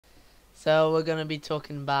So we're gonna be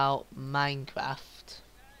talking about Minecraft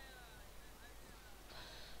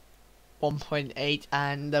 1.8,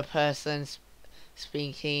 and the person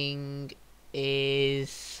speaking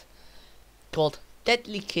is called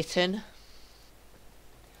deadlykitten,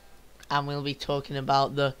 and we'll be talking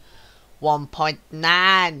about the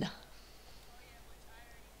 1.9.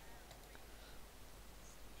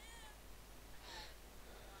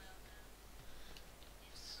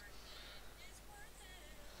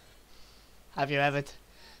 Have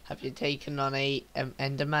you taken on a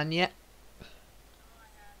Enderman yet?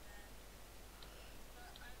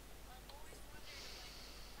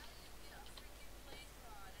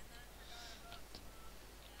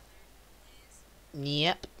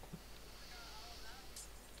 Yep.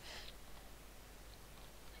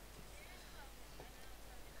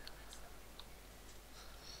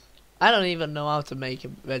 I don't even know how to make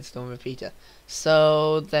a redstone repeater.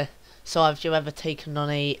 So have you ever taken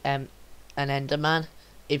on a an Enderman?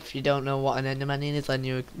 If you don't know what an Enderman is and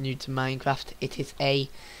you're new to Minecraft, it is a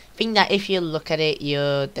thing that if you look at it,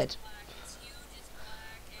 you're dead.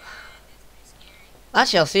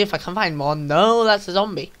 Actually, I'll see if I can find one. No, that's a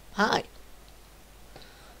zombie. Hi.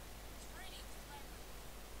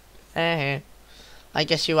 Eh. I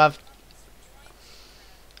guess you have.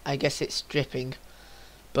 I guess it's dripping,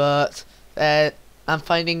 but I'm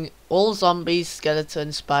finding all zombies,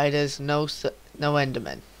 skeletons, spiders, no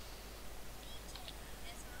Endermen.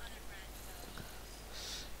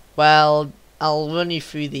 Well, I'll run you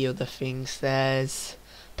through the other things. There's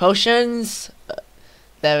potions.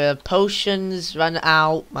 There are potions. Run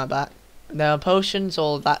out. My back. There are potions.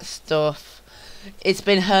 All that stuff. It's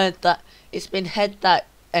been heard that. It's been heard that.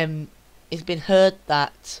 It's been heard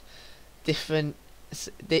that different.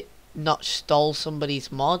 Not stole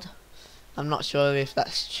somebody's mod. I'm not sure if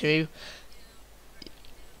that's true.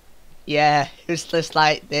 Yeah, it was just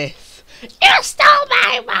like this. You stole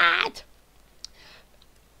my mod.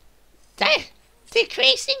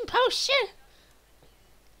 Decreasing potion.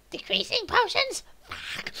 Decreasing potions.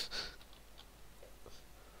 Fuck.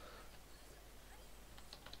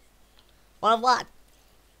 What?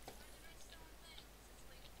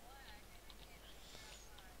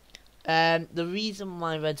 The reason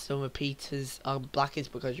why redstone repeaters are black is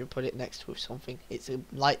because you put it next to something. It's a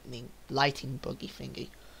lighting buggy thingy,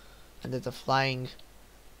 and there's a flying,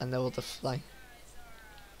 and there was a fly.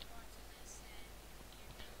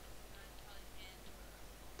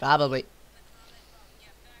 Probably.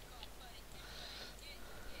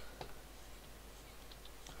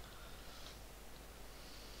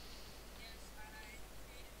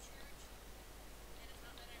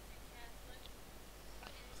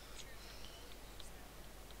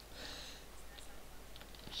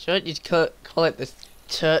 Should you call it the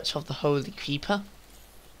Church of the Holy Creeper,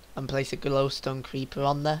 and place a glowstone creeper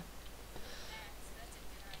on there?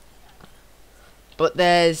 But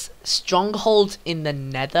there's strongholds in the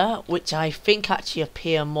Nether, which I think actually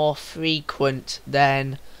appear more frequent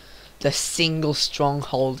than the single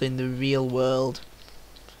stronghold in the real world.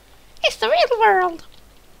 It's the real world.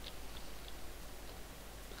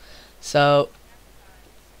 So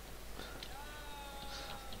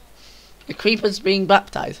the creeper's being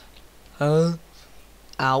baptized. Huh?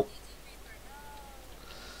 Ow.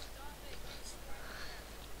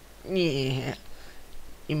 Yeah.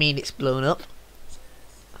 You mean it's blown up?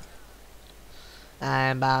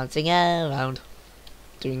 I'm bouncing around,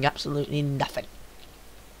 doing absolutely nothing.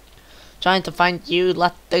 Trying to find you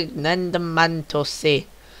like the Enderman to see.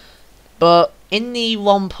 But in the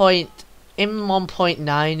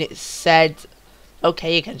 1.9 it said,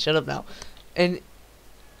 okay, you can shut up now. In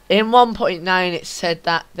 1.9 it said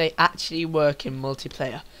that they actually work in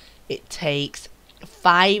multiplayer. It takes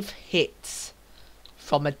 5 hits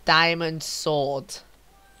from a diamond sword,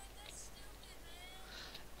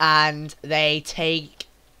 and they take,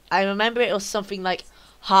 I remember it was something like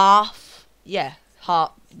half, yeah,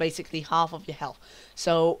 basically half of your health.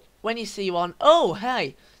 So when you see one, oh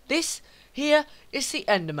hey, this here is the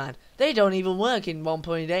Enderman. They don't even work in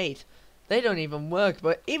 1.8. They don't even work,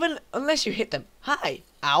 but even unless you hit them, hi,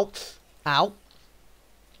 ow, ow,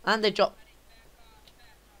 and they drop.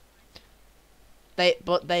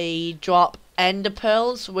 They drop ender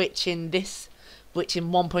pearls, which in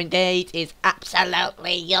 1.8 is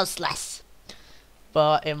absolutely useless.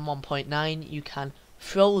 But in 1.9 you can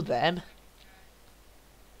throw them.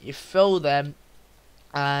 You throw them,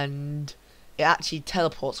 and it actually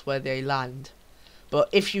teleports where they land. But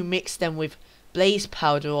if you mix them with blaze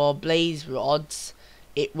powder or blaze rods,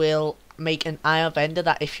 it will make an eye of ender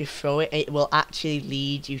that if you throw it, it will actually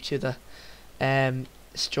lead you to the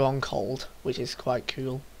stronghold, which is quite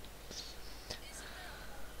cool.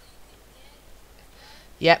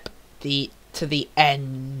 Yep, to the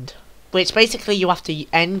end. Which basically you have to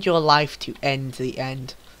end your life to end the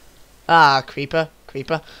end. Ah, creeper,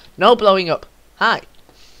 creeper. No blowing up. Hi.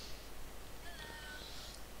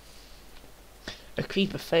 A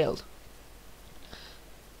creeper failed.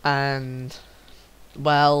 And,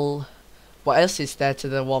 well, what else is there to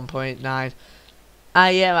the 1.9? Ah,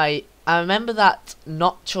 yeah, I remember that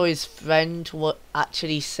Notchoy's friend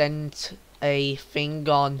actually sent a thing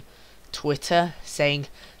on Twitter saying,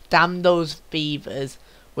 "Damn those beavers,"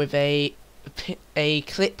 with a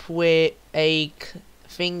clip with a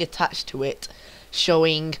thing attached to it,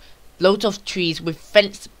 showing loads of trees with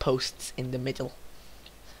fence posts in the middle.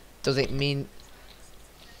 Does it mean?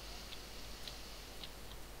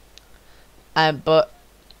 But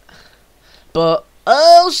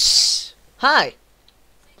oh hi.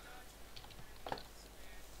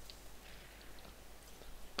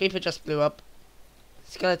 Creeper just blew up.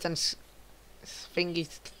 Skeleton's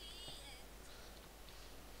thingies.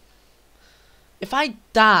 If I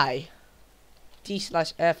die,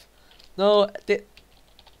 D/F. No, Woo!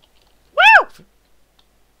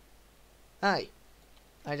 Hi.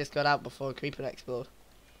 I just got out before a creeper exploded.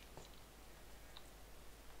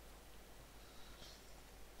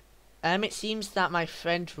 It seems that my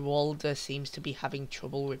friend Walder seems to be having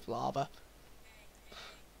trouble with lava.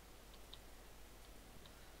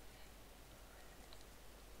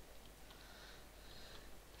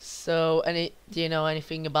 So, do you know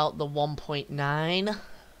anything about the 1.9?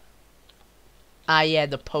 Ah, yeah,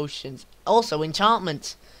 the potions. Also,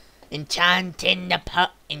 enchantments. Enchanting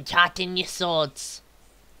your swords.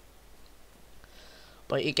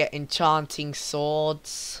 But you get enchanting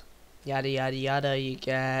swords. Yada yada yada. You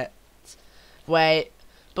get. Wait,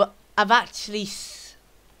 but I've actually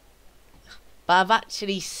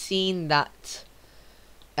seen that.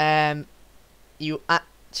 You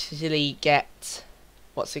actually get.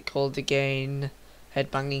 What's it called again?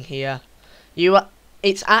 Headbanging here.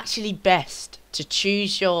 It's actually best to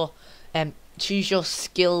choose your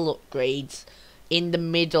skill upgrades in the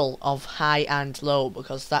middle of high and low,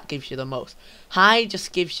 because that gives you the most. High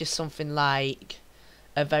just gives you something like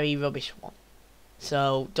a very rubbish one.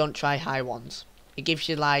 So don't try high ones. It gives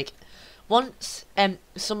you like once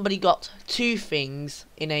somebody got 2 things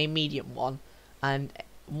in a medium one and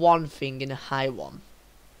 1 thing in a high one.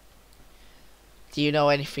 Do you know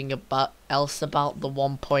anything else about the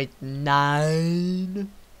 1.9?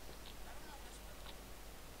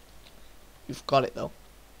 You've got it though.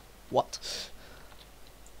 What?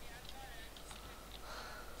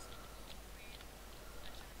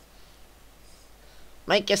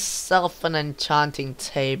 Make yourself an enchanting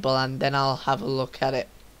table and then I'll have a look at it.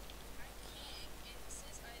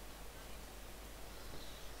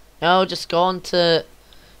 No, just go on to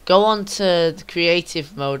the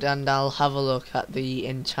creative mode and I'll have a look at the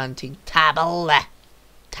enchanting table.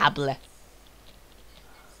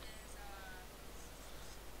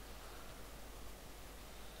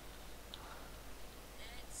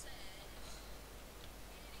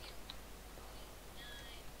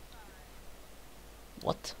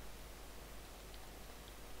 What?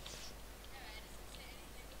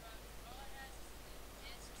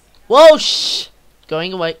 Whoa, shh!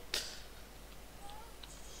 Going away.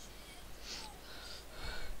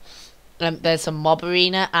 There's a mob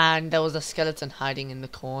arena and there was a skeleton hiding in the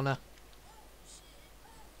corner.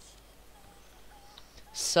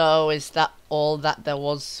 So is that all that there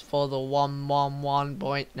was for the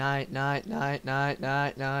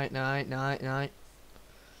 111.999999999?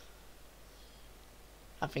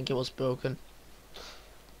 I think it was broken.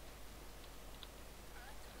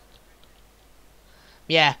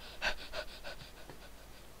 Yeah.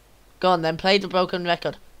 Go on then, play the broken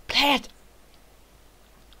record. Play it!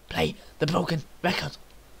 Play the broken record.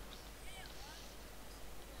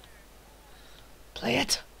 Play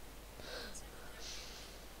it.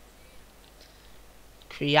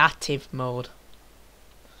 Creative mode.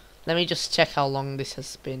 Let me just check how long this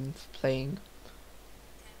has been playing.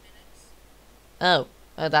 Oh,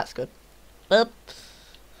 that's good. Boop.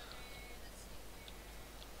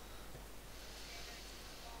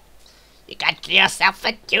 You got yourself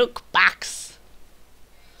a jukebox.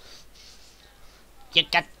 You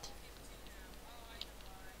got...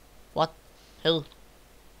 What? Who?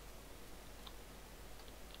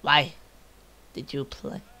 Why did you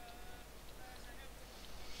play?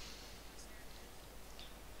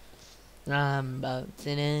 I'm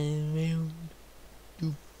bouncing around.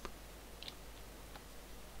 Doop.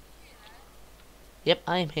 Yep,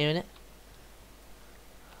 I am hearing it.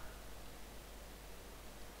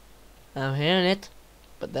 I'm hearing it,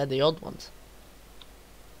 but they're the odd ones.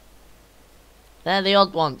 They're the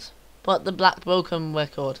odd ones. Put the black broken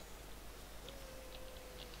record.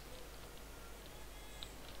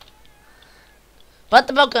 Put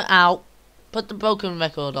the broken out. Put the broken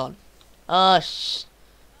record on. Oh sh.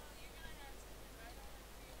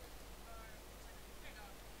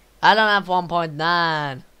 I don't have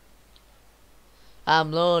 1.9.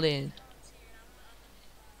 I'm loading.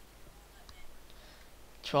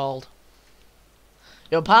 Trolled.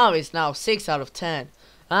 Your power is now 6 out of 10.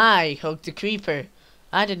 I hugged a creeper.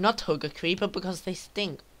 I did not hug a creeper because they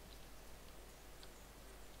stink.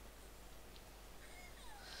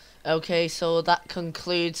 Okay, so that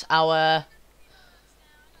concludes our...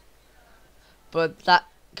 But that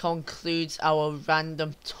concludes our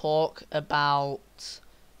random talk about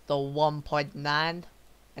the 1.9.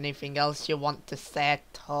 Anything else you want to say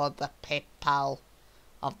to the people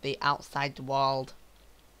of the outside world?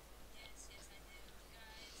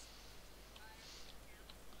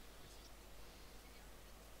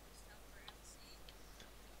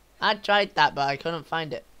 I tried that, but I couldn't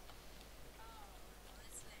find it.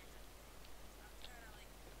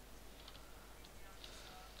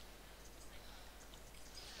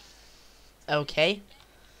 Okay.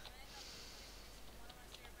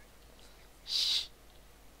 Shh.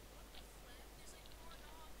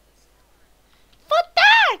 For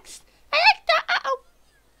thanks! I like that. Oh.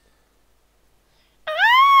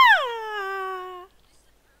 Ah!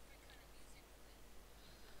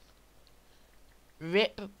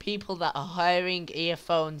 Rip people that are hiring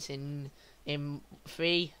earphones in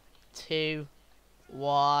 3, 2,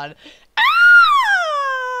 1.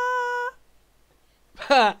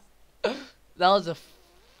 Ah! That was a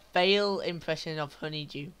fail impression of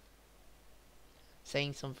Honeydew.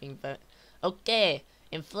 Saying something but okay,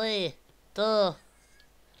 in 3, 2,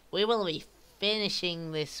 we will be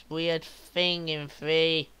finishing this weird thing in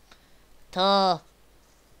 3, 2, 1.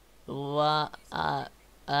 I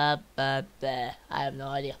have no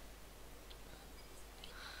idea.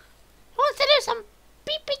 Who wants to do some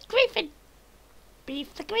beep beep griefing?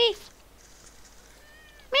 Beef the grief.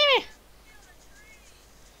 Mimi.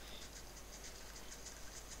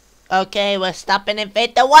 Okay, we're stopping in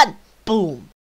 3, 2, 1. Boom.